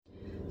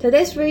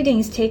Today's reading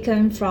is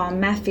taken from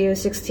Matthew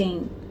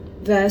 16,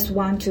 verse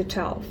 1 to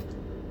 12.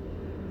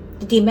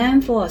 The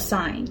demand for a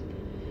sign.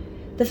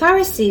 The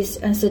Pharisees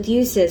and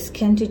Sadducees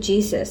came to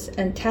Jesus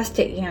and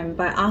tested him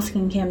by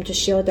asking him to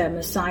show them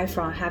a sign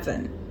from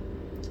heaven.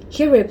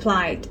 He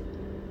replied,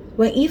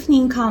 "When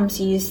evening comes,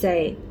 you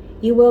say,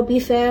 'It will be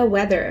fair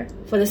weather,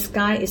 for the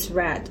sky is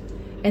red,'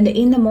 and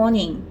in the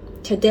morning,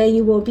 'Today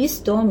it will be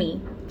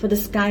stormy, for the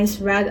sky is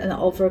red and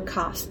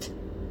overcast.'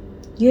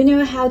 You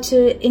know how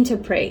to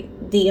interpret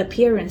the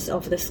appearance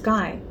of the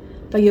sky,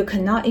 but you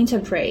cannot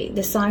interpret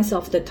the signs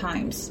of the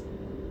times.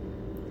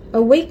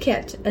 A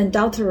wicked and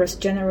adulterous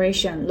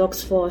generation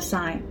looks for a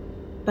sign,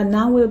 but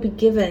none will be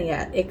given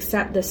it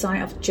except the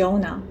sign of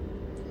Jonah."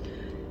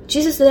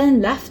 Jesus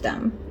then left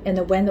them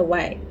and went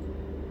away.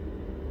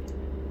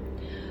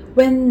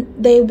 When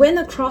they went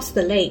across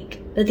the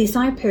lake, the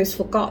disciples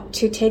forgot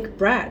to take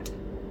bread.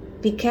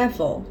 "Be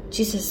careful,"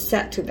 Jesus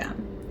said to them.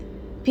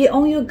 "Be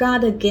on your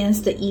guard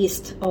against the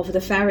yeast of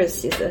the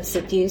Pharisees and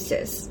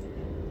Sadducees."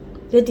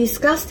 They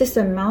discussed this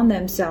among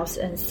themselves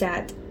and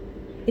said,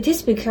 "It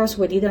is because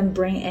we didn't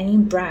bring any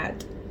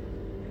bread."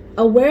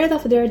 Aware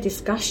of their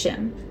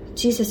discussion,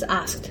 Jesus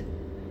asked,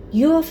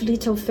 "You of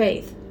little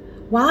faith,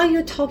 why are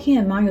you talking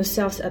among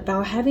yourselves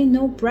about having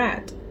no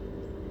bread?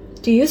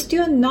 Do you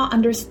still not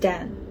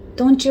understand?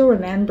 Don't you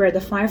remember the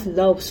 5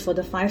 loaves for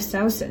the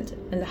 5,000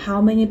 and how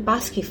many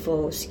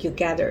basketfuls you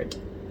gathered?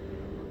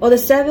 Or the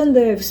 7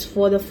 loaves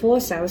for the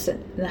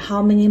 4,000 and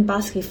how many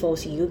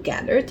basketfuls you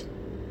gathered?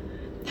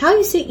 How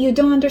is it you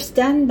don't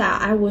understand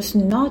that I was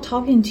not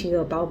talking to you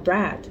about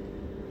bread?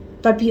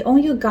 But be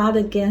on your guard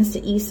against the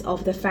yeast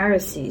of the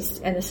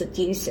Pharisees and the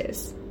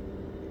Sadducees."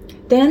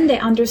 Then they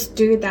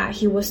understood that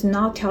he was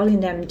not telling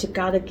them to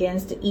guard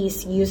against the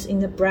yeast used in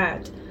the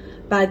bread,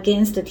 but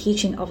against the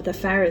teaching of the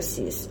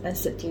Pharisees and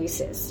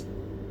Sadducees.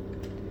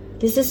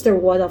 This is the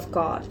word of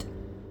God.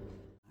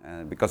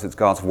 Because it's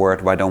God's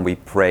word, why don't we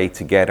pray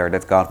together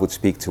that God would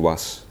speak to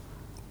us?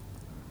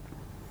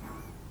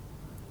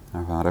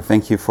 Our Father,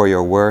 thank you for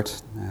your word.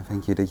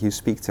 Thank you that you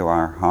speak to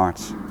our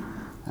hearts.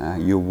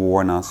 You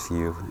warn us,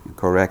 you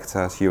correct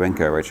us, you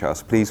encourage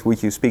us. Please,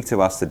 would you speak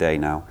to us today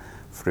now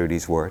through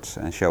these words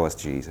and show us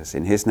Jesus.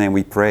 In his name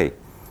we pray.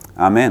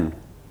 Amen.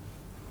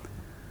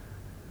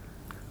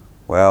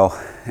 Well,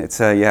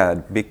 it's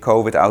a big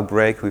COVID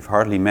outbreak. We've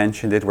hardly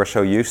mentioned it. We're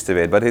so used to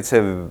it. But it's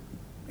an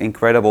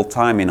incredible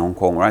time in Hong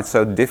Kong, right?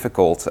 So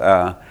difficult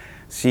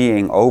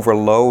seeing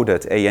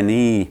overloaded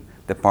A&E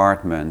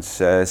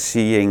departments,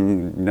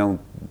 seeing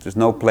there's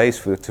no place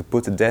to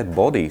put the dead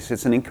bodies.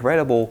 It's an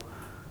incredible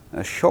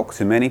shock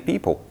to many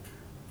people.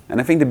 And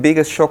I think the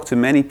biggest shock to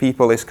many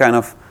people is kind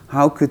of,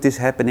 how could this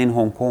happen in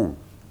Hong Kong?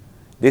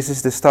 This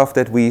is the stuff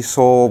that we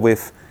saw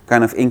with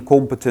kind of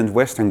incompetent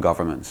Western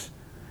governments.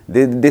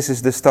 This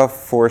is the stuff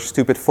for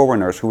stupid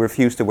foreigners who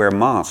refuse to wear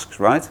masks,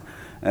 right?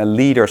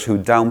 Leaders who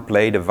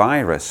downplay the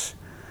virus.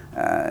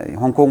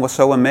 Hong Kong was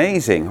so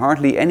amazing,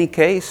 hardly any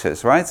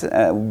cases, right?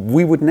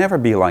 We would never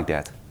be like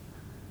that.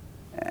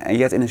 And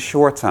yet in a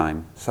short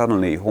time,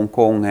 suddenly Hong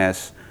Kong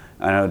has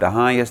the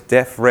highest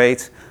death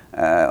rate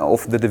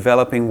of the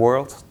developing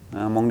world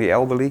among the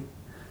elderly.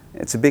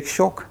 It's a big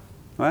shock,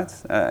 right?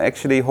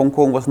 Actually, Hong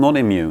Kong was not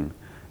immune.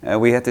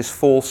 We had this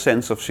false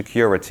sense of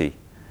security,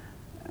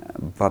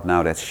 but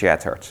now that's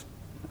shattered.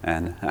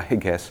 And I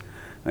guess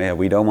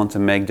we don't want to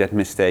make that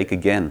mistake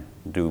again,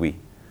 do we?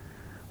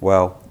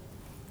 Well,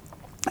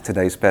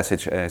 today's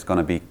passage is going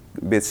to be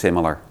a bit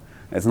similar.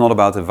 It's not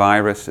about the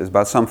virus, it's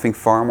about something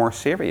far more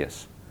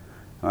serious.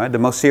 Right? The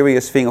most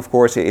serious thing, of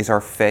course, is our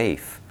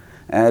faith.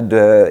 And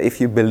if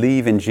you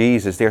believe in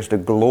Jesus, there's the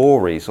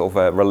glories of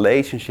a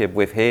relationship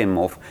with him,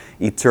 of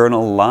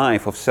eternal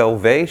life, of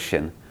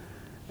salvation.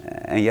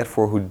 And yet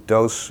for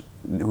those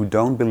who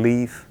don't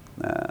believe,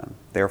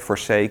 they're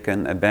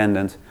forsaken,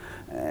 abandoned.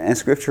 And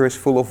Scripture is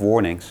full of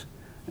warnings.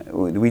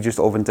 We just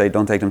often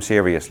don't take them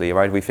seriously,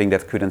 right? We think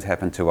that couldn't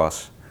happen to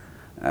us.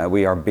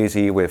 We are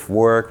busy with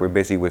work, we're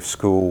busy with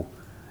school,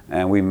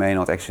 and we may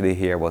not actually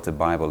hear what the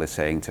Bible is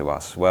saying to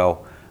us.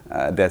 Well,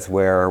 that's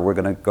where we're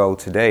going to go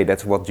today.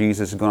 That's what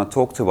Jesus is going to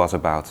talk to us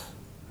about.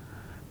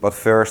 But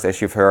first,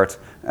 as you've heard,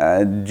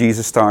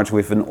 Jesus starts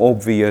with an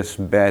obvious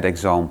bad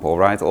example,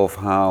 right, of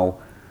how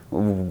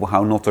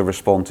not to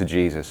respond to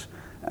Jesus.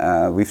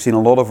 We've seen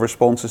a lot of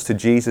responses to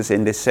Jesus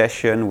in this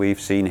session. We've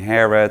seen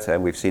Herod,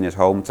 and we've seen his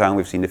hometown,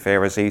 we've seen the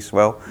Pharisees.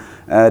 Well,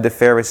 the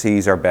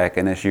Pharisees are back,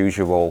 and as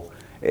usual,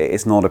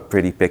 it's not a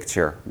pretty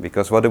picture.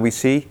 Because what do we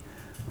see?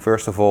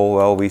 First of all,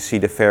 well, we see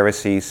the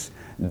Pharisees'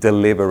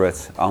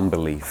 deliberate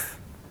unbelief.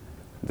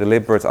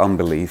 Deliberate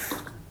unbelief.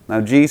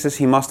 Now Jesus,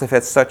 he must have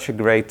had such a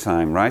great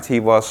time, right? He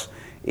was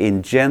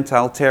in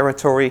Gentile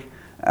territory,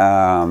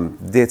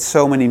 did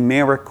so many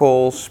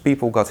miracles,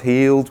 people got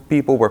healed,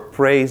 people were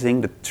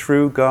praising the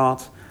true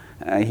God,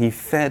 he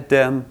fed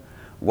them.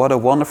 What a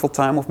wonderful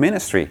time of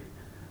ministry.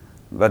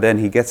 But then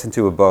he gets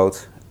into a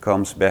boat,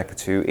 comes back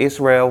to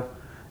Israel,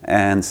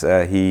 and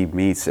he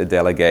meets a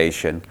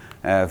delegation.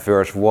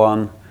 Verse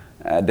 1,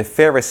 the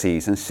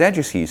Pharisees and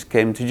Sadducees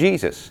came to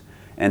Jesus.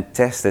 and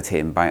tested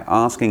him by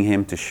asking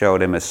him to show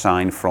them a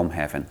sign from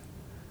heaven.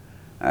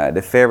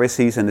 The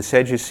Pharisees and the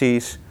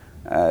Sadducees,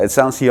 it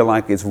sounds here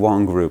like it's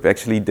one group.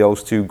 Actually,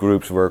 those two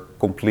groups were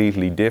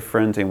completely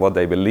different in what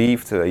they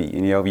believed.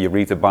 You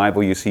read the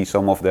Bible, you see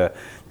some of the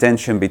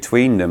tension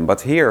between them.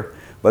 But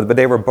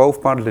they were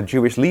both part of the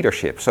Jewish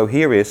leadership. So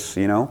here is,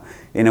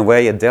 in a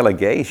way, a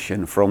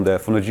delegation from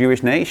the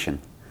Jewish nation.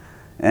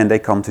 And they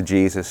come to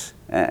Jesus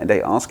and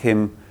they ask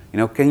him,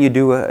 can you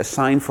do a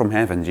sign from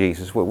heaven,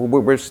 Jesus?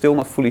 We're still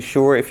not fully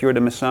sure if you're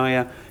the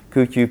Messiah.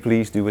 Could you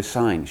please do a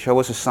sign? Show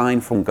us a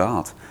sign from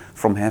God,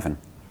 from heaven.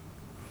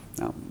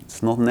 Now,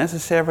 it's not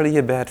necessarily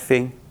a bad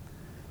thing,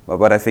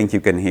 but I think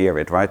you can hear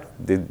it, right?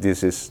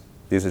 This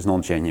is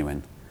not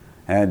genuine.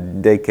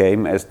 They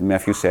came, as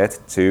Matthew said,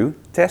 to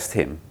test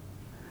him.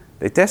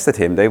 They tested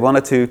him. They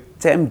wanted to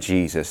tempt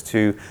Jesus,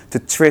 to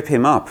trip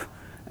him up.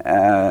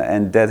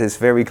 And that is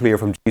very clear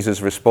from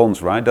Jesus'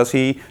 response, right? Does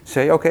he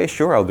say, okay,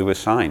 sure, I'll do a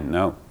sign?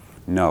 No,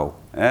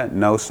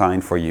 no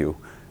sign for you.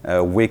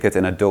 A wicked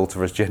and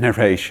adulterous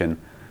generation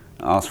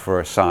asks for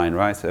a sign,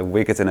 right? A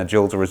wicked and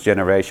adulterous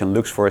generation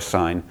looks for a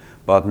sign,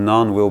 but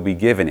none will be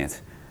given it,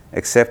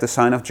 except the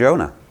sign of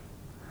Jonah.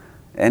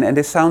 And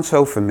this sounds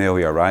so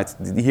familiar, right?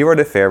 Here are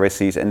the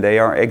Pharisees, and they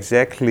are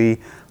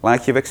exactly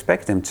like you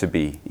expect them to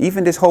be.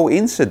 Even this whole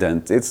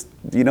incident, it's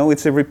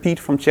a repeat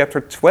from chapter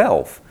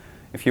 12.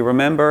 If you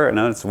remember,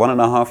 it's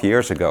 1.5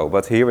 years ago,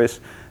 but here is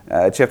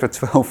chapter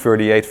 12,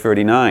 38,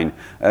 39.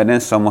 And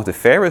then some of the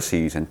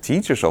Pharisees and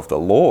teachers of the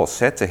law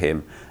said to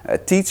him,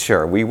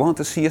 Teacher, we want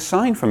to see a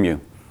sign from you.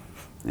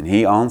 And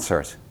he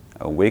answered,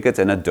 a wicked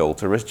and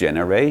adulterous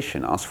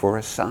generation asks for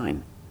a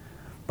sign,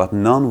 but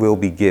none will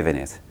be given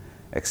it,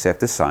 except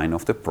the sign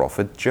of the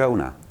prophet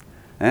Jonah.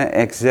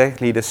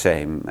 Exactly the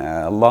same.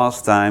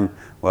 Last time,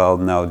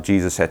 no,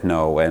 Jesus said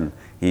no, and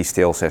he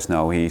still says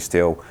no. He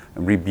still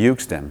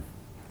rebukes them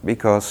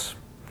because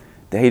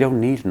they don't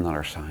need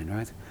another sign,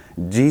 right?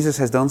 Jesus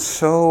has done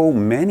so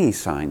many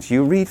signs.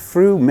 You read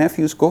through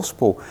Matthew's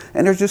gospel,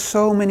 and there's just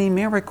so many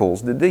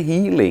miracles. The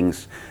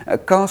healings,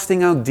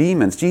 casting out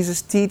demons,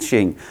 Jesus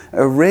teaching,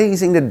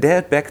 raising the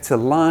dead back to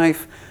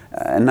life,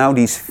 and now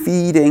these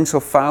feedings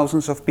of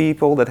thousands of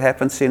people that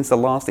happened since the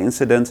last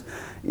incident.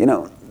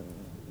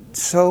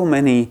 So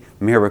many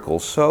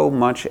miracles, so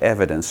much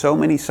evidence, so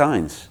many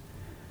signs.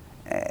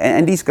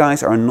 And these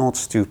guys are not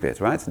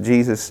stupid, right?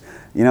 Jesus,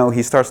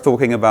 he starts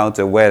talking about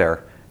the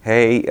weather.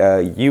 Hey,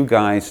 you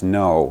guys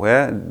know,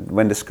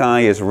 when the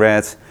sky is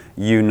red,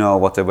 you know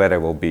what the weather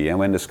will be. And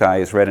when the sky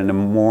is red in the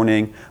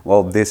morning,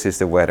 this is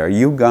the weather.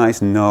 You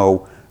guys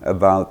know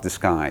about the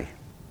sky.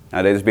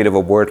 Now, there's a bit of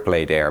a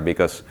wordplay there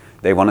because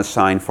they want a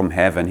sign from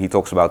heaven. He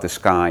talks about the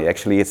sky.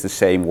 Actually, it's the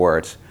same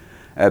words.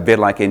 A bit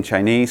like in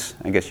Chinese.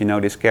 I guess you know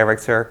this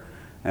character.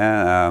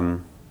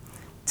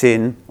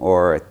 Tin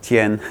or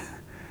Tian.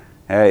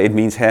 It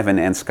means heaven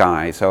and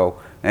sky.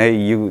 So,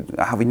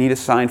 we need a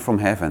sign from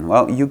heaven.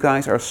 Well, you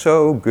guys are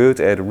so good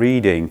at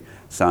reading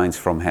signs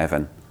from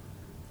heaven.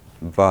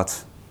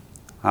 But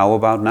how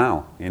about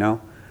now?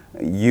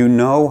 You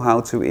know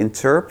how to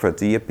interpret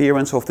the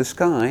appearance of the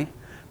sky,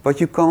 but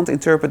you can't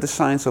interpret the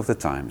signs of the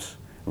times.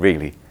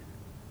 Really,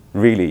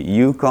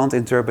 you can't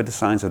interpret the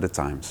signs of the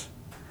times.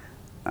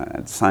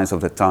 Signs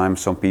of the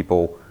times, some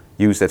people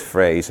use that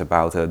phrase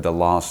about the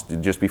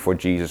last, just before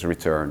Jesus'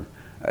 return.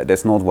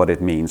 That's not what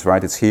it means,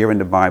 right? It's here in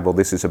the Bible.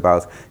 This is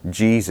about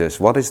Jesus.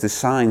 What is the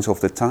signs of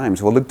the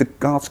times? Well, look,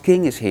 God's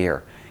King is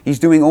here. He's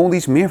doing all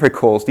these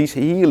miracles, these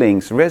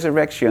healings,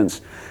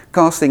 resurrections,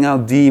 casting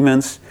out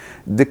demons.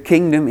 The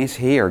kingdom is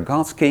here.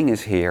 God's King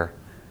is here.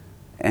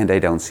 And they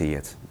don't see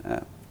it.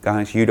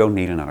 Guys, you don't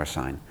need another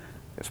sign.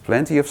 There's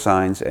plenty of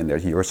signs, and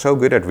you're so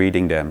good at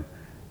reading them.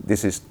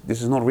 This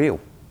is not real,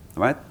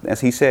 right?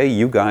 As he say,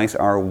 you guys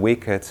are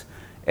wicked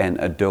and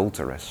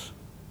adulterous.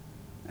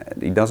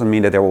 It doesn't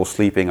mean that they're all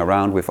sleeping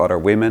around with other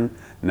women.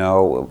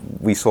 No,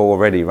 we saw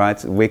already,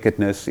 right?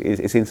 Wickedness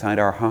is inside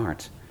our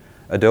heart.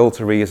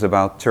 Adultery is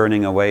about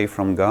turning away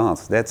from God.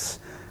 That's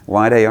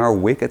why they are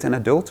wicked and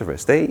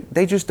adulterous.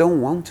 They just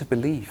don't want to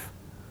believe.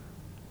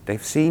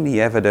 They've seen the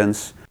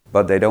evidence,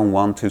 but they don't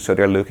want to, so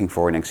they're looking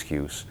for an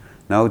excuse.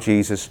 No,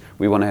 Jesus,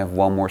 we want to have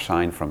one more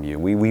sign from you.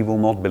 We will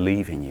not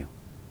believe in you.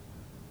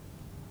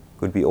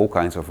 Could be all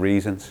kinds of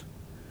reasons.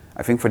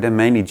 I think for them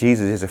mainly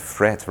Jesus is a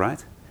threat,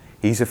 right?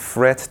 He's a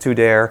threat to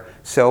their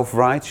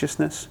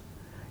self-righteousness.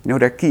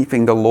 They're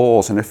keeping the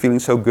laws and they're feeling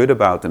so good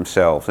about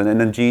themselves. And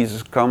then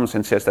Jesus comes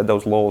and says that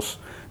those laws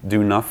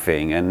do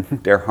nothing and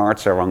their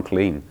hearts are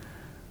unclean.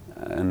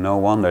 And no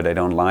wonder they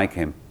don't like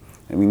him.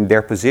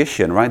 Their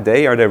position, right?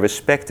 They are the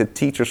respected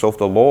teachers of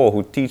the law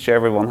who teach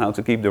everyone how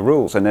to keep the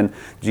rules. And then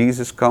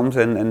Jesus comes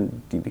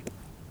and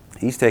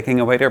he's taking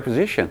away their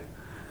position.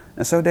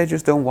 And so they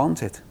just don't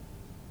want it.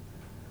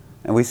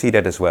 And we see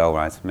that as well,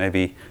 right?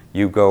 Maybe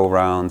you go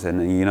around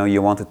and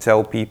you want to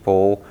tell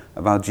people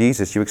about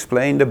Jesus. You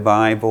explain the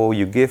Bible,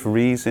 you give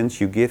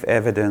reasons, you give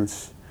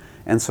evidence,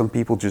 and some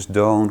people just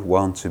don't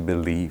want to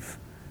believe.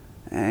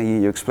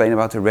 And you explain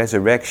about the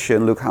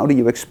resurrection. Look, how do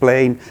you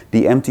explain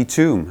the empty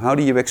tomb? How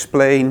do you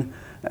explain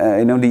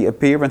the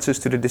appearances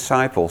to the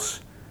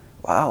disciples.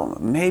 Well,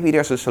 maybe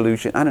there's a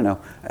solution. I don't know.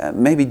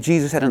 Maybe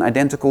Jesus had an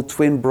identical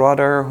twin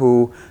brother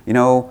who,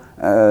 no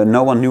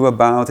one knew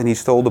about, and he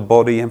stole the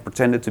body and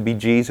pretended to be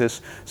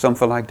Jesus,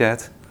 something like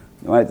that.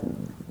 Right?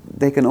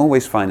 They can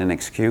always find an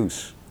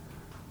excuse.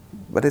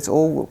 But it's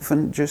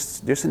often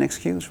just an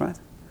excuse, right?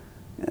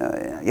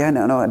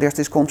 There's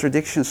this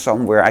contradiction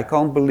somewhere. I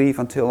can't believe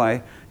until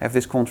I have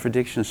this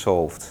contradiction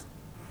solved.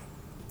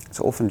 It's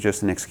often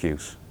just an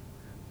excuse.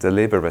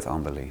 Deliberate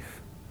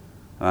unbelief.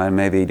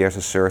 Maybe there's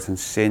a certain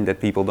sin that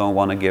people don't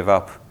want to give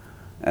up.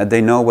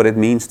 They know what it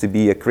means to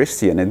be a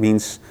Christian. It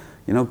means,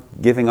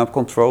 giving up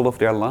control of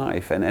their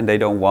life, and they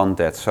don't want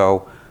that.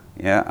 So,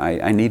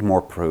 I need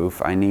more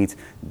proof. I need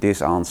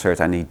this answered.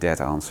 I need that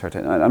answered.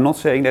 And I'm not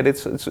saying that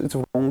it's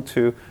wrong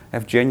to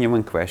have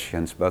genuine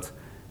questions, but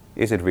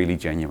is it really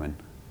genuine?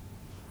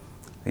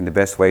 I think the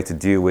best way to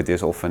deal with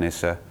this often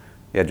is,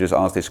 just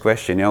ask this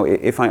question.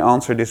 If I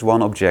answer this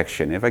one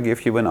objection, if I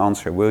give you an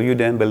answer, will you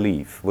then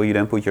believe? Will you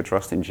then put your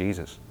trust in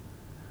Jesus?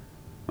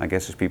 My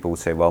guess is people would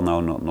say, well, no,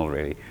 not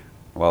really.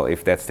 Well,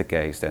 if that's the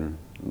case, then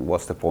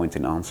what's the point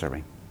in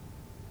answering?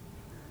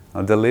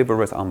 A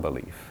deliberate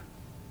unbelief.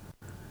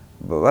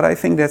 But I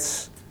think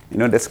that's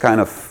kind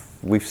of,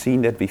 we've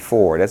seen that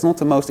before. That's not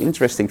the most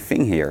interesting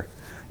thing here.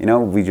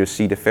 We just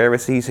see the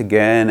Pharisees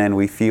again and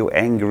we feel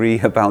angry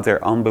about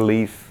their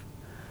unbelief.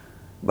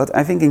 But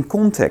I think in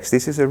context,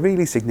 this is a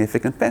really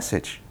significant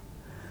passage.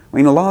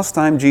 The last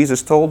time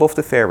Jesus told off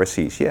the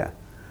Pharisees, he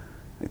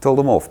told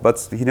them off.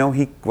 But,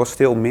 he was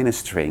still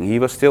ministering. He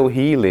was still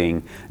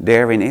healing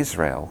there in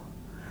Israel.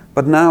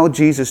 But now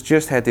Jesus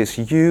just had this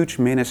huge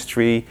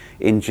ministry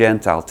in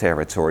Gentile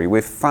territory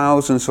with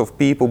thousands of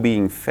people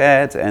being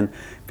fed and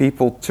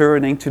people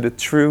turning to the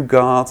true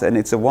God. And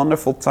it's a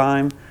wonderful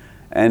time.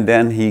 And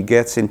then he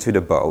gets into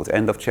the boat.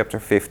 End of chapter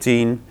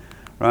 15,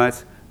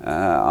 right?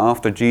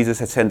 After Jesus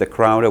had sent the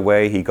crowd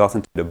away, he got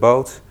into the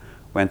boat,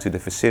 went to the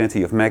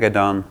vicinity of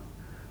Magadan.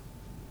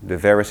 The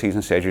Pharisees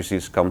and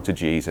Sadducees come to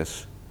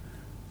Jesus.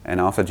 And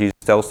after Jesus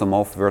tells them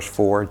off, verse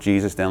 4,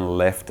 Jesus then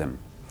left them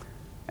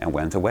and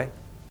went away.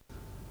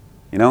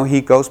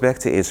 He goes back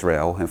to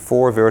Israel, and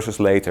 4 verses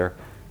later,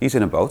 he's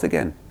in a boat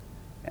again.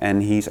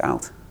 And he's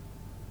out.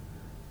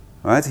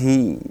 Right?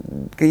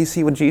 Can you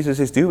see what Jesus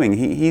is doing?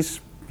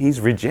 He's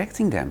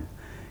rejecting them.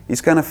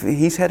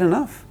 He's had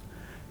enough.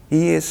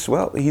 He's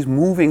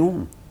moving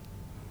on.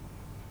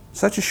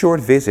 Such a short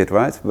visit,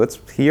 right? But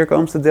here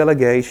comes the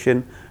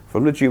delegation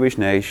from the Jewish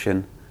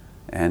nation,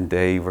 and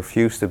they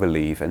refuse to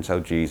believe, and so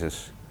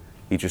Jesus,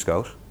 he just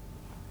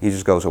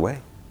goes away.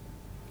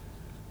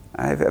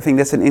 I think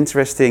that's an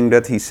interesting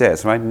that he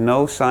says, right?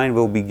 No sign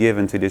will be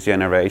given to this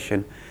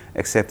generation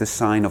except the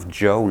sign of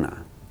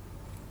Jonah.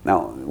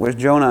 Now, with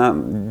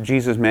Jonah,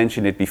 Jesus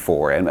mentioned it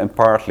before, and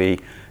partly,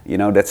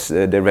 that's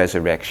the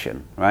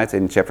resurrection, right?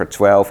 In chapter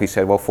 12, he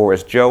said, for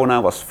as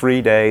Jonah was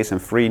 3 days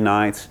and 3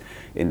 nights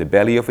in the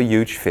belly of a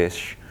huge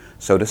fish,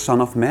 so the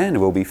Son of Man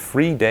will be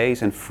 3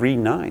 days and 3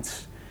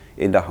 nights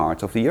in the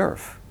heart of the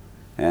earth.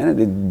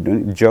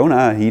 And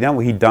Jonah, he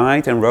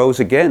died and rose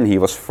again. He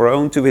was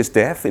thrown to his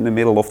death in the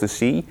middle of the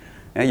sea,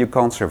 and you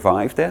can't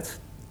survive that.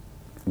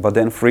 But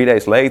then 3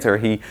 days later,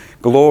 he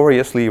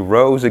gloriously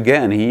rose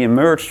again. He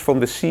emerged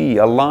from the sea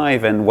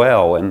alive and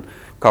well and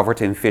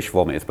covered in fish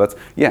vomit. But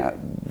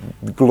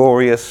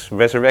glorious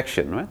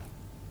resurrection, right?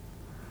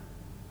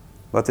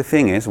 But the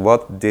thing is,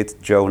 what did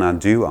Jonah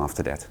do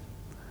after that?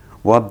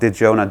 What did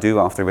Jonah do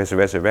after his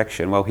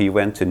resurrection? Well, he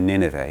went to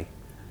Nineveh.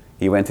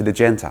 He went to the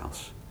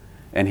Gentiles.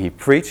 And he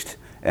preached,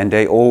 and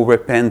they all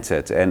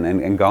repented,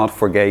 and God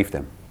forgave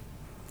them.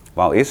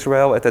 While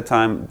Israel at that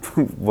time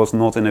was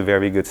not in a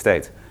very good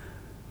state.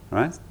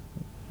 Right?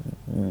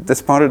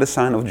 That's part of the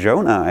sign of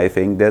Jonah, I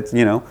think, that,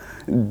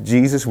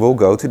 Jesus will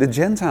go to the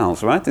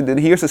Gentiles, right? And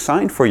here's a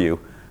sign for you.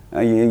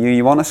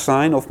 You want a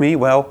sign of me?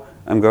 Well,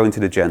 I'm going to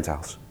the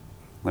Gentiles.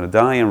 I'm going to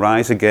die and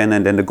rise again,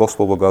 and then the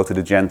gospel will go to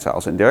the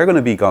Gentiles. And they're going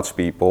to be God's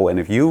people, and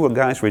if you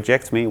guys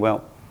reject me,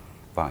 well,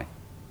 bye.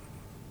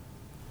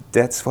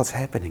 That's what's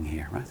happening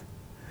here, right?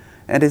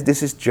 And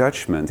this is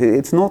judgment.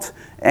 It's not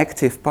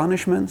active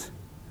punishment.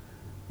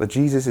 But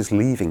Jesus is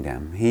leaving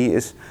them. He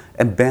is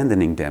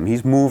abandoning them.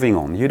 He's moving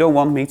on. You don't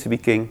want me to be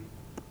king?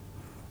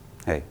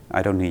 Hey,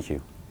 I don't need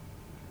you.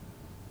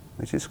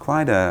 Which is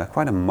quite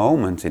a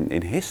moment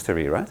in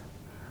history, right?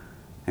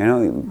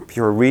 If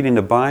you're reading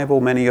the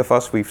Bible, many of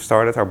us, we've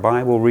started our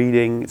Bible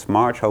reading. It's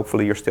March,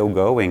 hopefully you're still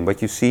going.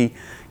 But you see,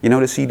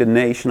 to see the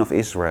nation of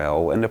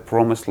Israel and the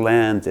promised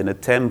land and the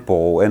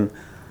temple. And,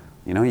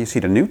 you see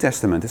the New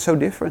Testament. It's so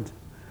different.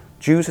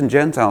 Jews and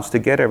Gentiles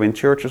together in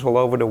churches all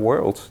over the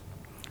world.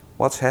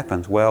 What's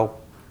happened? Well,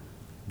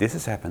 this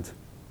has happened.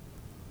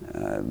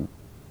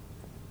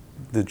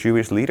 The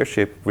Jewish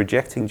leadership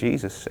rejecting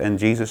Jesus and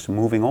Jesus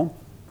moving on.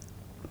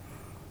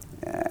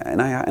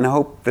 And I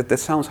hope that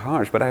sounds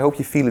harsh, but I hope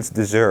you feel it's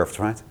deserved,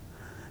 right?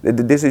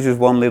 This is just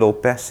one little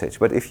passage,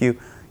 but if you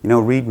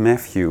read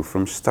Matthew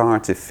from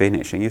start to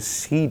finish and you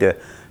see the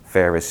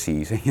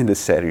Pharisees and the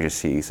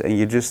Sadducees and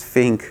you just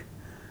think,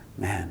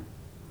 man,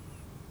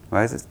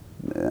 right?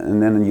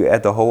 And then you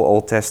add the whole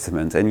Old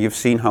Testament, and you've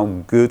seen how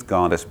good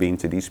God has been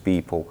to these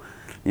people.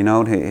 You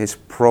know, his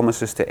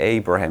promises to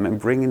Abraham and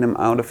bringing them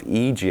out of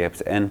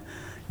Egypt, and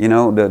you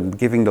know,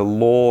 giving the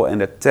law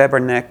and the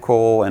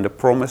tabernacle and the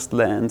promised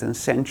land and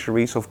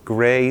centuries of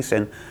grace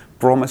and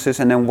promises,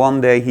 and then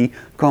one day he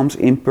comes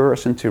in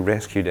person to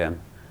rescue them.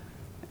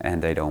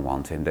 And they don't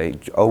want him. They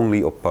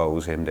only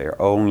oppose him.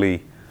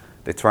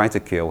 They try to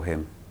kill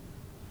him.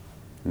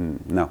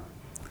 No.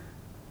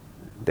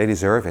 They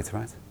deserve it,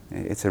 right?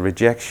 It's a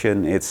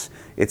rejection, it's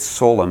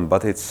solemn,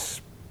 but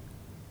it's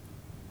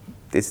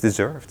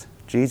deserved.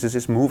 Jesus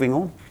is moving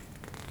on.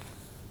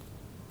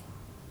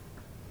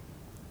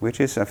 Which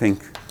is, I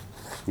think,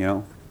 you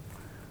know,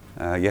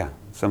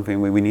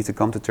 something we need to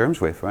come to terms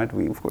with, right?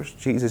 Of course,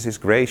 Jesus is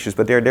gracious,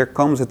 but there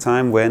comes a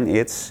time when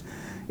it's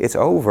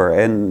over,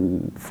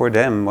 and for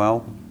them,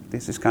 well,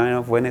 this is kind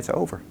of when it's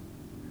over.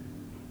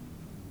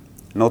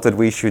 Not that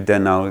we should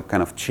then now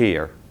kind of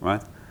cheer,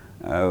 right?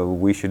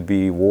 We should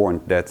be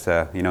warned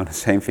that, you know, the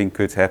same thing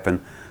could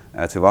happen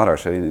to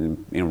others.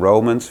 In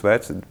Romans,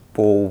 right,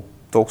 Paul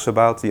talks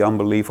about the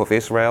unbelief of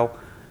Israel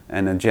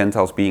and the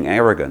Gentiles being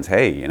arrogant.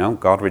 Hey, you know,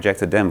 God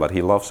rejected them, but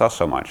he loves us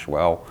so much.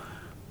 Well,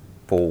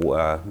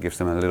 Paul gives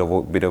them a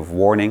little bit of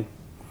warning.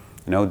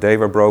 You know, they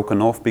were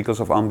broken off because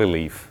of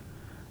unbelief,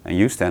 and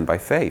you stand by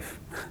faith.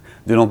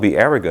 Do not be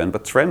arrogant,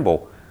 but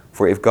tremble.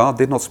 For if God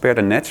did not spare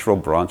the natural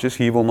branches,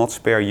 he will not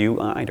spare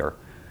you either.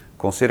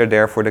 Consider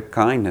therefore the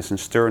kindness and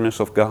sternness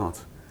of God.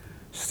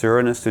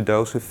 Sternness to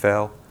those who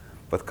fell,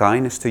 but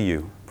kindness to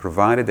you,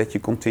 provided that you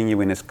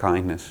continue in his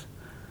kindness.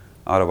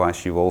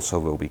 Otherwise you also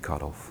will be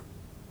cut off.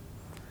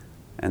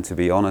 And to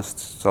be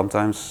honest,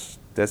 sometimes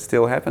that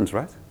still happens,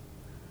 right?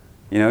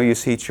 You know, you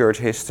see church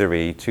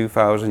history,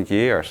 2,000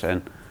 years,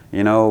 and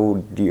you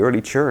know, the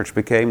early church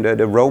became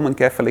the Roman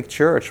Catholic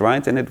Church,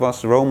 right? And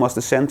Rome was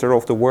the center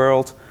of the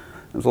world.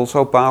 It was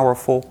also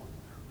powerful,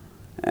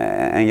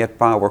 and yet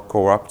power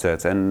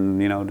corrupted. And,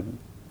 you know, the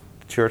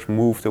church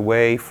moved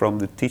away from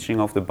the teaching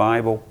of the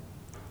Bible.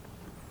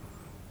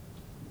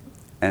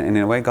 And in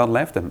a way, God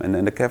left them. And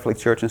then the Catholic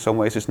Church in some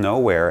ways is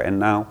nowhere. And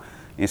now,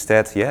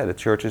 instead, the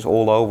church is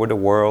all over the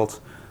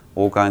world,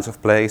 all kinds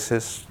of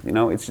places. You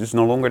know, it's just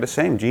no longer the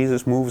same.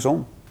 Jesus moves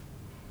on.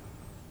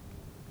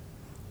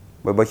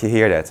 But you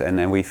hear that, and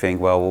then we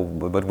think, well,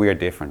 but we are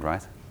different,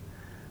 right?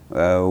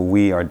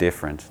 We are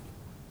different.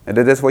 And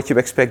that's what you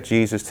expect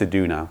Jesus to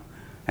do now.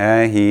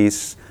 The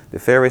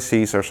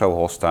Pharisees are so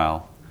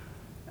hostile,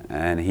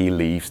 and he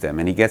leaves them,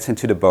 and he gets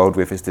into the boat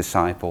with his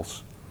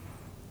disciples.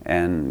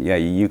 And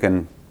you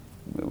can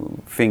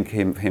think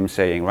him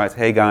saying, right,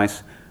 hey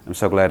guys, I'm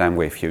so glad I'm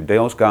with you.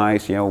 Those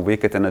guys, you know,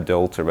 wicked and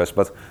adulterous,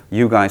 but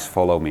you guys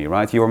follow me,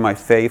 right? You're my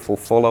faithful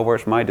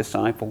followers, my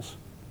disciples.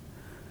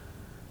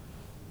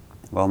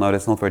 Well, no,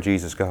 that's not where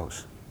Jesus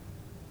goes.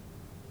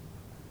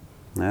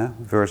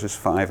 Verses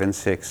 5 and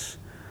 6.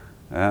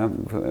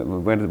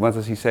 What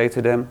does he say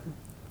to them?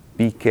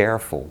 Be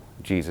careful,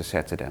 Jesus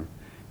said to them.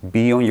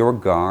 Be on your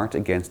guard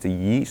against the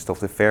yeast of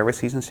the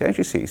Pharisees and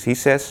Sadducees. He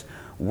says,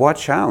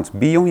 watch out,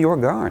 be on your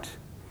guard.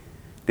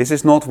 This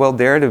is not, well,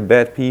 they're the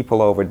bad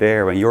people over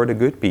there and you're the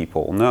good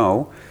people.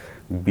 No,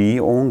 be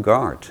on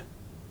guard.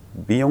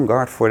 Be on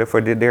guard for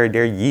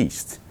their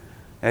yeast.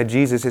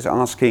 Jesus is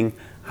asking,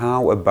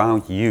 how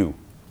about you?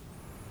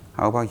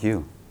 How about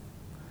you?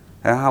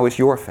 How is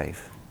your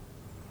faith?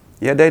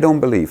 Yeah, they don't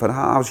believe, but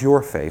how's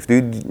your faith?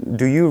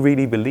 Do you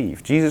really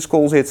believe? Jesus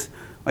calls it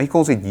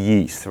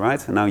yeast,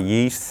 right? Now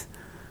yeast,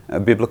 a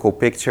biblical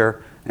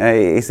picture,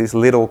 is this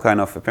little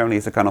kind of, apparently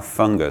it's a kind of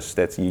fungus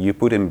that you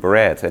put in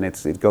bread, and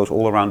it goes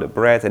all around the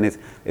bread, and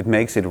it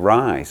makes it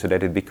rise so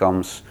that it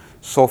becomes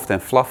soft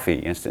and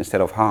fluffy instead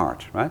of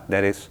hard, right?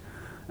 That is,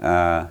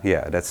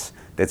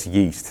 that's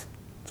yeast.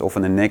 It's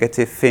often a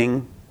negative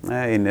thing.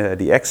 In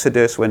the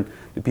Exodus, when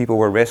the people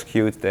were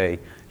rescued, they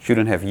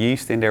shouldn't have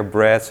yeast in their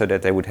bread so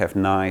that they would have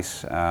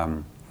nice,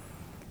 so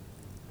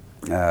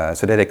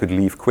that they could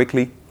leave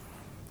quickly.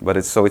 But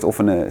it's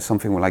often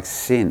something like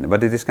sin.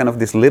 But it is kind of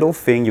this little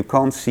thing, you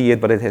can't see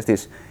it, but it has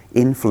this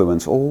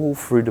influence all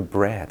through the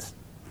bread.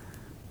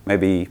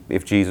 Maybe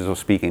if Jesus was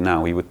speaking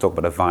now, he would talk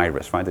about a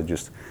virus, right? It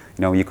just,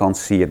 you know, you can't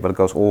see it, but it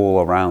goes all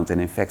around and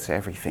infects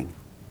everything.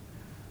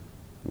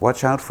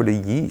 Watch out for the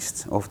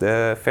yeast of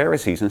the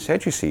Pharisees and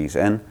Sadducees.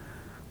 And,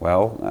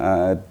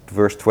 well,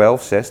 verse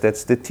 12 says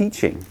that's the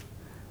teaching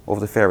of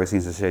the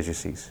Pharisees and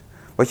Sadducees.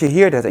 But you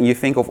hear that and you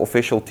think of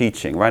official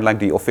teaching, right? Like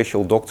the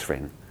official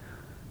doctrine.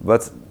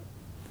 But,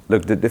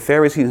 look, the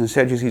Pharisees and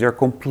Sadducees are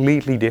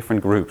completely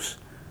different groups.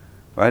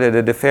 Right?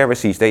 The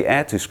Pharisees, they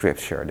add to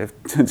Scripture.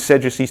 The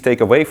Sadducees take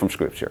away from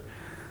Scripture.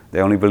 They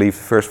only believe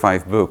the first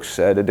 5 books.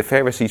 The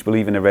Pharisees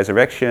believe in the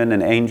resurrection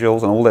and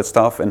angels and all that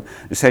stuff, and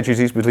the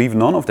Sadducees believe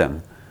none of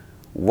them.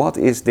 What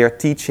is their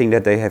teaching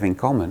that they have in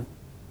common?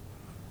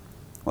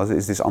 What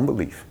is this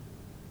unbelief?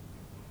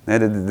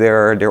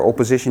 Their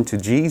opposition to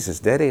Jesus.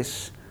 That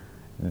is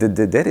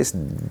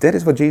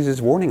what Jesus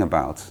is warning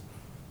about.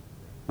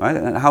 Right?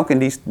 And how can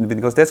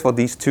because that's what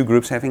these two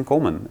groups have in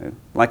common.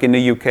 Like in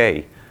the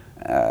UK,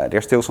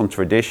 There's still some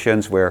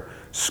traditions where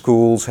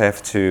schools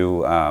have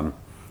to,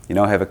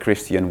 have a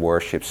Christian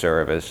worship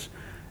service,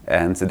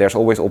 and there's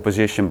always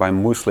opposition by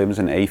Muslims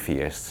and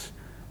atheists.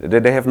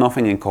 They have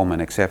nothing in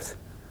common except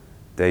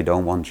they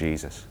don't want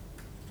Jesus.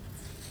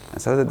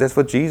 And so that's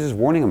what Jesus is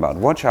warning about.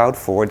 Watch out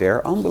for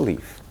their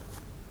unbelief.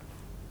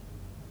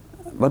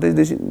 But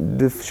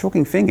the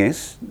shocking thing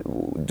is,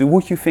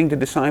 would you think the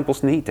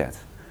disciples need that?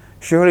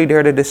 Surely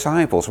they're the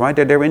disciples, right?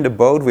 They're in the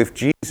boat with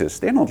Jesus.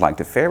 They're not like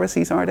the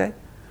Pharisees, are they?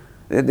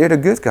 They're the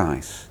good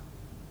guys.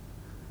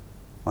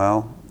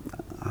 Well,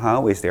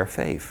 how is their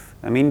faith?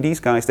 I mean, these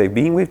guys, they've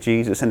been with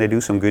Jesus and they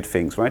do some good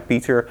things, right?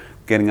 Peter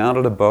getting out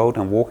of the boat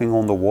and walking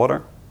on the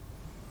water.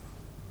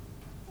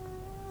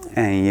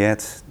 And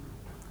yet,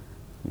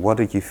 what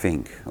did you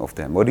think of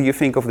them? What do you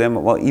think of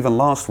them, well, even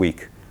last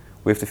week,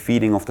 with the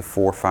feeding of the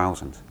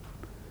 4,000?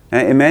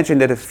 Imagine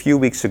that a few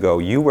weeks ago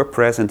you were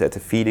present at the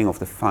feeding of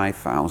the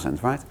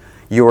 5,000, right?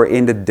 You were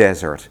in the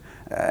desert.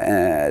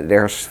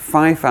 There's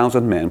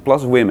 5,000 men,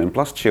 plus women,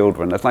 plus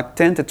children. That's like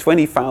 10 to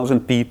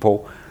 20,000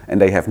 people, and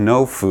they have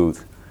no food.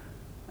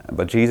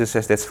 But Jesus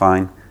says, that's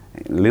fine.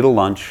 Little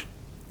lunch.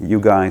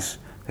 You guys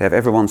have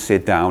everyone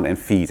sit down and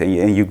feed.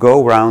 And you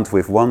go around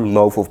with one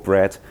loaf of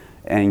bread,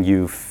 and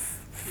you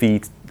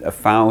feed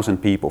 1,000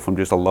 people from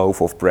just a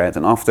loaf of bread.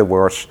 And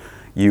afterwards,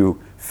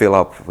 you fill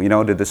up,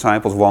 the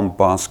disciples one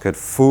basket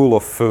full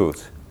of food.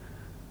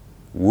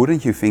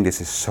 Wouldn't you think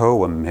this is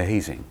so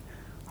amazing?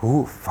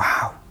 Ooh,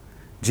 wow,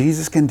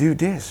 Jesus can do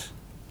this.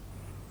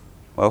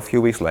 Well, a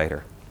few weeks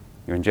later,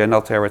 you're in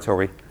Gentile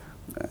territory,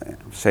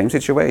 same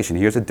situation.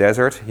 Here's a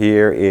desert,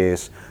 here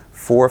is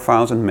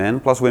 4,000 men,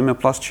 plus women,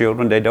 plus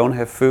children, they don't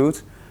have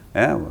food.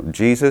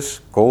 Jesus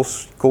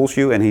calls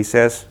you and he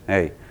says,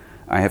 hey,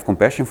 I have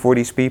compassion for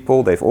these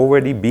people. They've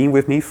already been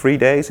with me 3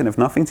 days and have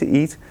nothing to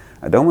eat.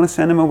 I don't want to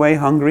send them away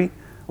hungry,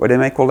 or they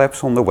may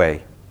collapse on the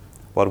way.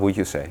 What would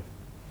you say?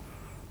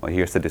 Well,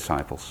 here's the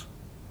disciples.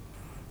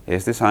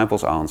 His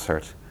disciples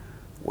answered,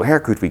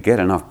 where could we get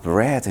enough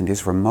bread in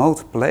this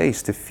remote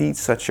place to feed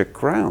such a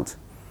crowd?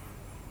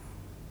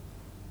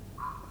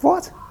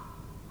 What?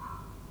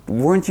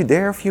 Weren't you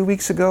there a few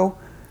weeks ago?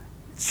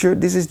 Sure,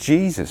 this is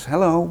Jesus.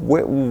 Hello,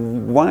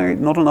 why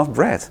not enough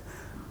bread?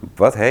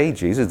 But hey,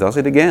 Jesus does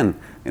it again.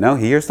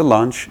 Here's the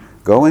lunch.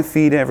 Go and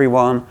feed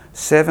everyone.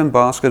 7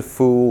 baskets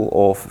full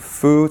of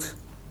food.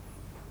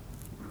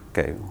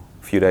 Okay,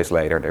 a few days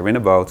later, they're in a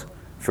boat.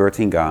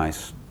 13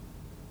 guys.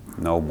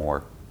 No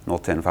more.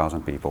 Not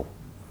 10,000 people.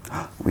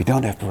 We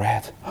don't have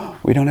bread.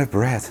 We don't have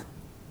bread.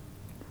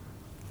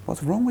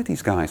 What's wrong with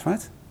these guys,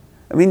 right?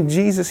 I mean,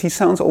 Jesus, he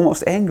sounds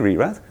almost angry,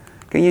 right?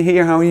 Can you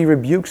hear how he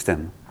rebukes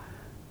them?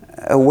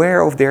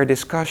 Aware of their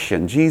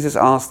discussion, Jesus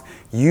asked,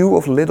 you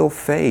of little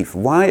faith,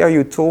 why are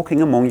you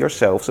talking among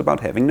yourselves about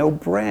having no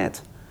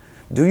bread?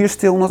 Do you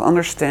still not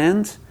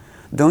understand?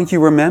 Don't you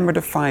remember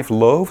the 5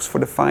 loaves for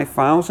the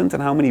 5,000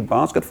 and how many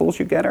basketfuls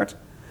you gathered?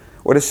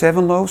 Or the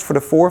 7 loaves for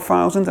the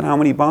 4,000 and how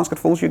many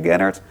basketfuls you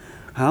gathered?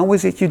 How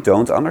is it you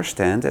don't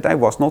understand that I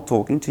was not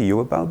talking to you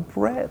about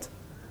bread?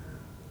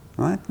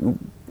 Right?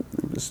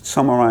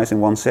 Summarize in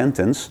one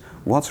sentence,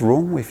 what's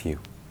wrong with you?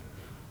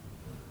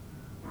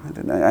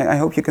 I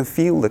hope you can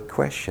feel the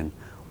question.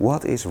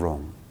 What is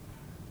wrong?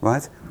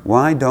 Right?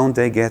 Why don't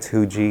they get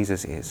who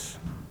Jesus is?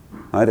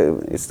 Right?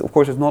 Of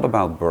course, it's not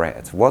about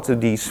bread. What do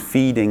these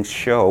feedings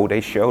show?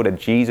 They show that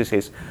Jesus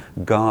is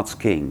God's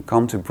King,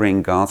 come to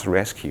bring God's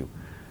rescue.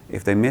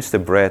 If they miss the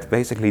bread,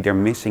 basically they're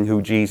missing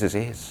who Jesus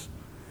is.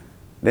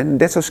 Then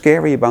that's so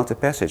scary about the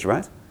passage,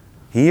 right?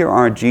 Here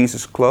are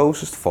Jesus'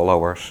 closest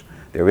followers.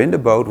 They're in the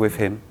boat with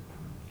him.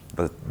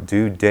 But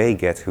do they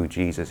get who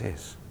Jesus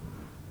is?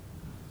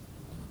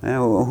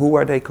 Now, who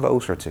are they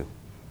closer to?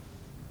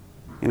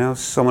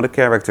 Some of the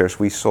characters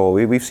we saw,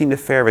 we've seen the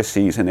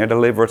Pharisees and their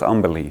deliberate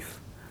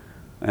unbelief.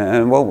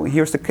 Well,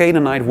 here's the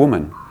Canaanite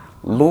woman.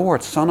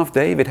 Lord, Son of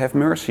David, have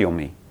mercy on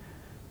me.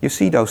 You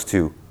see those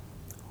two.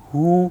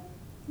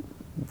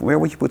 Where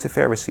would you put the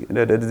Pharisees,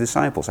 the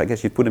disciples? I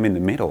guess you'd put them in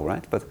the middle,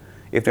 right? But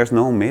if there's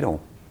no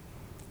middle,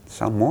 it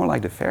sounds more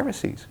like the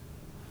Pharisees.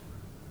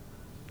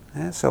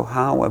 So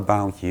how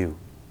about you?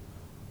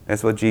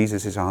 That's what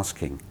Jesus is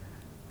asking.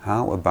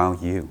 How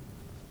about you?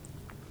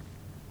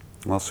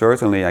 Well,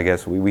 certainly, I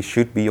guess we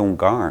should be on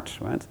guard,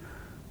 right?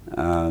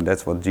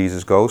 That's what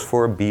Jesus goes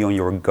for. Be on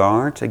your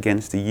guard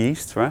against the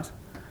yeast, right?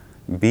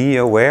 Be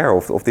aware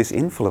of this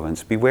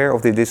influence. Beware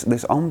of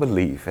this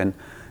unbelief and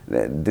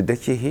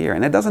that you hear.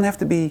 And it doesn't have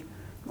to be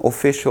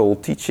official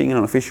teaching in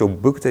an official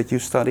book that you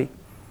study.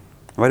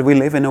 Right? We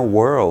live in a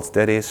world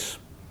that is,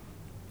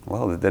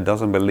 that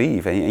doesn't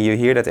believe. And you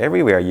hear that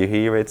everywhere. You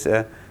hear it,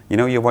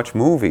 you watch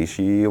movies,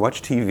 you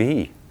watch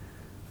TV.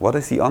 What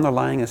is the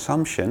underlying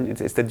assumption?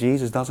 It's that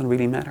Jesus doesn't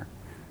really matter.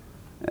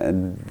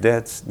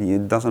 That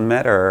it doesn't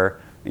matter,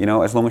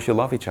 as long as you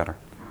love each other.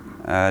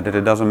 That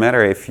it doesn't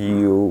matter as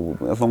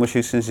long as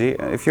you're sincere.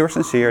 If you're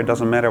sincere, it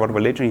doesn't matter what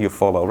religion you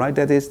follow, right?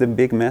 That is the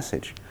big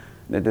message.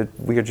 That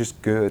we are just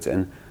good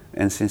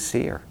and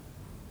sincere.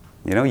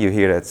 You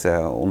hear that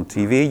on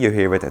TV, you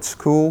hear it at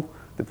school,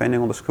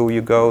 depending on the school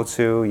you go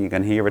to. You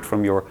can hear it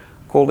from your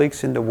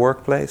colleagues in the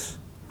workplace.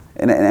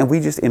 And we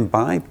just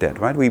imbibe that,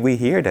 right? We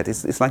hear that.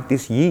 It's like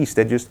this yeast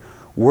that just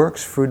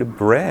works through the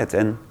bread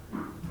and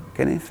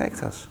can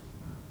infect us.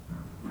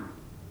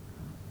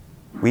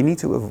 We need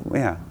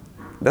to,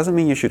 doesn't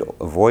mean you should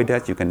avoid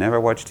that. You can never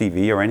watch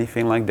TV or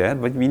anything like that,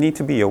 but we need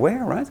to be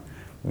aware, right?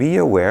 Be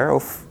aware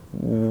of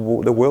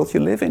the world you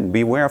live in.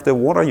 Be aware of the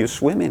water you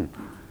swim in.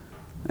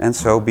 And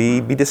so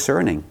be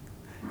discerning.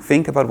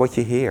 Think about what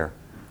you hear.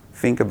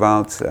 Think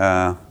about,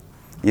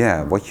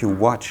 what you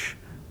watch.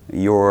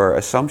 Your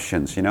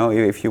assumptions,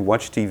 if you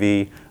watch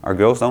TV, our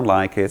girls don't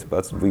like it,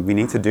 but we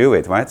need to do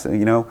it, right? So,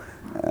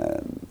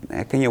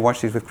 can you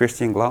watch this with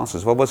Christian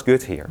glasses? What was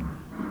good here?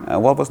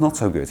 What was not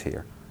so good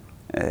here?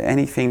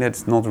 Anything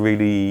that's not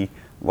really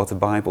what the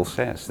Bible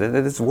says, that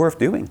it's worth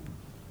doing.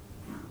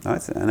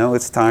 Right? I know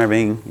it's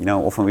tiring,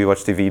 often we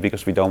watch TV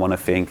because we don't want to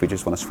think, we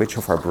just want to switch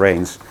off our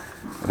brains.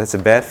 But that's a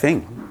bad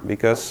thing,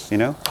 because,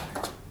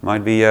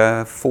 might be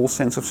a false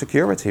sense of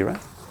security,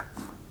 right?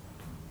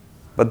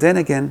 But then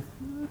again,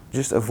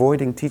 just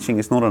avoiding teaching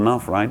is not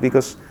enough, right?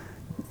 Because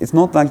it's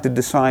not like the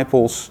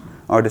disciples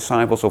are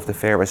disciples of the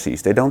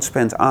Pharisees. They don't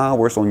spend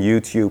hours on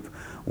YouTube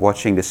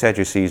watching the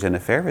Sadducees and the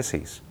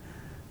Pharisees.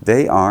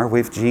 They are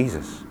with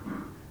Jesus,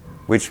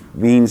 which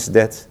means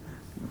that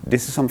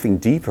this is something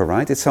deeper,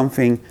 right? It's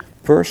something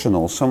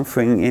personal,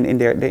 something in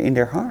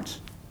their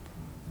hearts,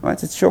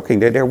 right? It's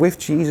shocking. They're with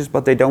Jesus,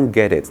 but they don't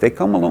get it. They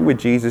come along with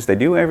Jesus, they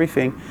do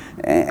everything,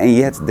 and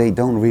yet they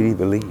don't really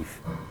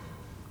believe.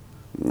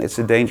 It's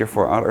a danger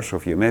for others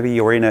of you. Maybe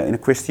you're in a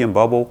Christian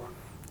bubble,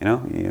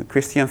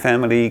 Christian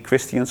family,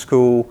 Christian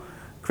school,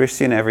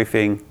 Christian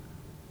everything.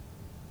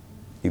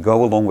 You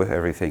go along with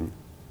everything.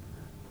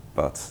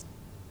 But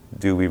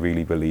do we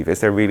really believe? Is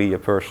there really a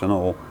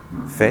personal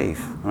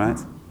faith, right?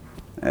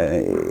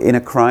 In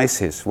a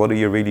crisis, what do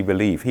you really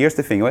believe? Here's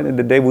the thing,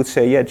 right? They would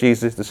say, yeah,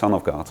 Jesus is the Son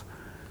of God.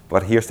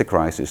 But here's the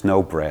crisis,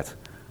 no bread.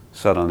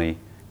 Suddenly,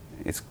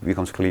 it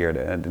becomes clear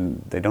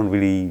that they don't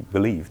really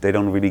believe. They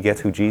don't really get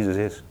who Jesus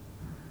is.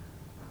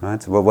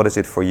 Right? Well, what is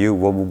it for you?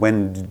 Well,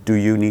 when do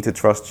you need to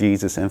trust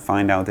Jesus and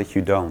find out that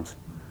you don't?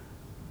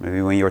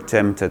 Maybe when you're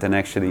tempted and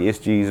actually, is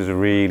Jesus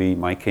really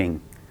my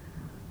King?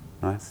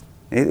 Right?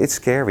 It's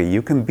scary.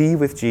 You can be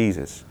with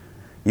Jesus.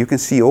 You can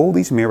see all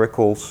these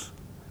miracles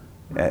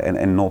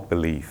and not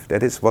believe.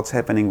 That is what's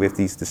happening with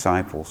these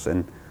disciples,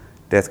 and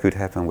that could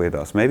happen with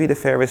us. Maybe the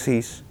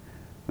Pharisees,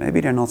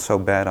 maybe they're not so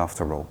bad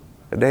after all.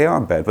 They are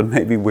bad, but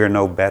maybe we're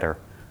no better.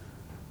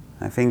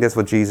 I think that's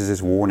what Jesus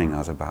is warning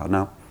us about.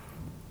 Now,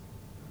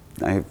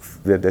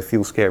 that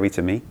feels scary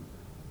to me.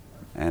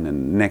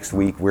 And next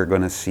week we're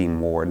going to see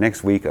more.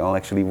 Next week,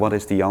 what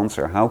is the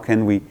answer? How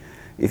can we,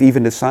 if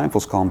even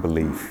disciples can't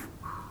believe,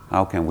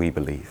 how can we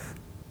believe?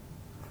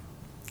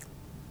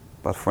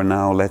 But for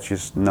now, let's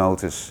just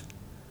notice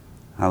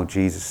how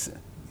Jesus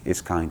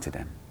is kind to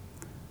them.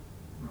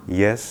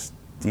 Yes,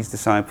 these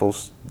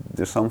disciples,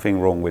 there's something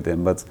wrong with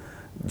them, but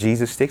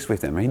Jesus sticks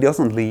with them. He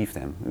doesn't leave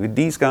them. With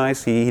these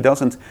guys, he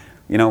doesn't,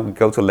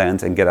 go to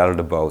land and get out of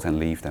the boat and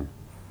leave them.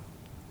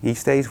 He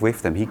stays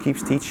with them. He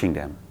keeps teaching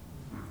them.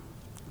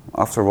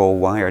 After all,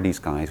 why are these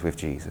guys with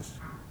Jesus?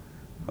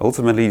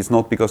 Ultimately, it's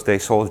not because they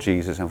saw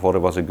Jesus and thought it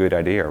was a good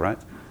idea, right?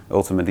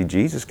 Ultimately,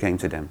 Jesus came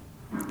to them.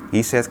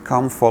 He said,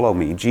 come follow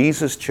me.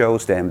 Jesus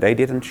chose them. They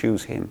didn't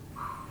choose him.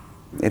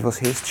 It was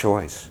his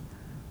choice.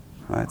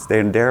 Right?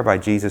 They're there by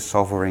Jesus'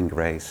 sovereign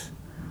grace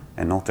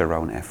and not their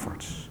own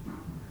efforts.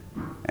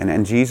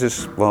 And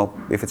Jesus, well,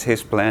 if it's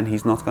his plan,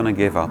 he's not going to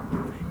give up.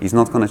 He's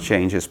not going to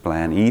change his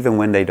plan, even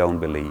when they don't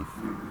believe.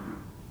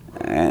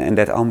 And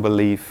that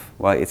unbelief,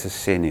 well, it's a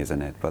sin,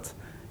 isn't it? But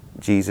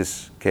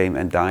Jesus came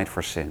and died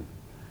for sin.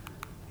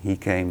 He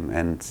came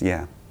and,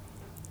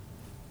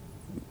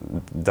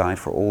 died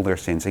for all their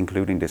sins,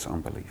 including this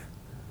unbelief.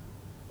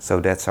 So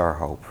that's our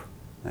hope.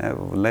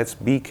 Let's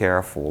be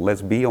careful,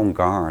 let's be on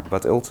guard,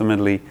 but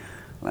ultimately,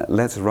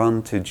 let's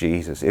run to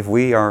Jesus. If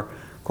we are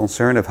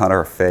concerned about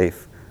our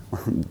faith,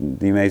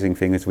 the amazing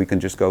thing is we can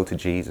just go to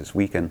Jesus.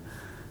 We can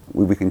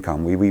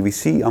come. We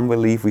see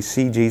unbelief, we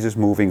see Jesus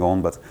moving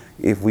on, but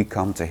if we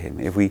come to him,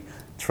 if we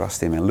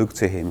trust him and look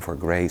to him for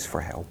grace,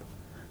 for help,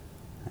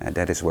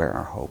 that is where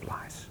our hope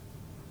lies.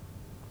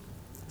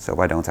 So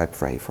why don't I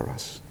pray for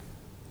us?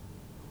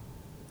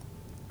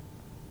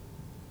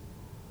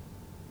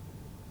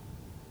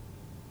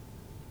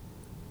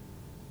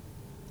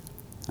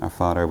 Our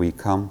Father, we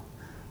come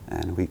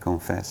and we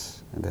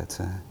confess that,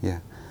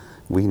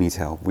 we need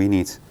help. We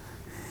need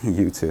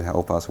you to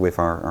help us with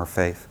our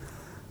faith.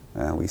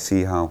 We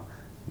see how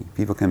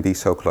people can be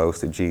so close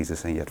to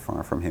Jesus and yet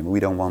far from him.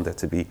 We don't want that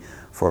to be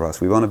for us.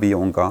 We want to be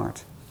on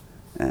guard,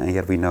 and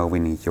yet we know we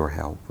need your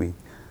help. We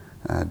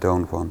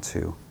don't want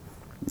to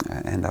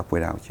end up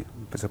without you.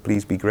 So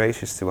please be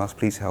gracious to us.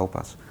 Please help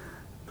us.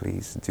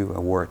 Please do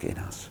a work in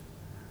us.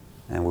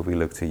 And would we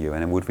look to you,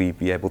 and would we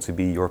be able to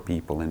be your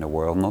people in the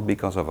world, not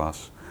because of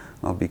us,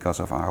 not because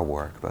of our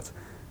work, but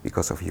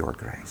because of your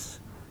grace.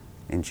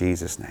 In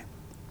Jesus' name,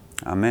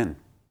 amen.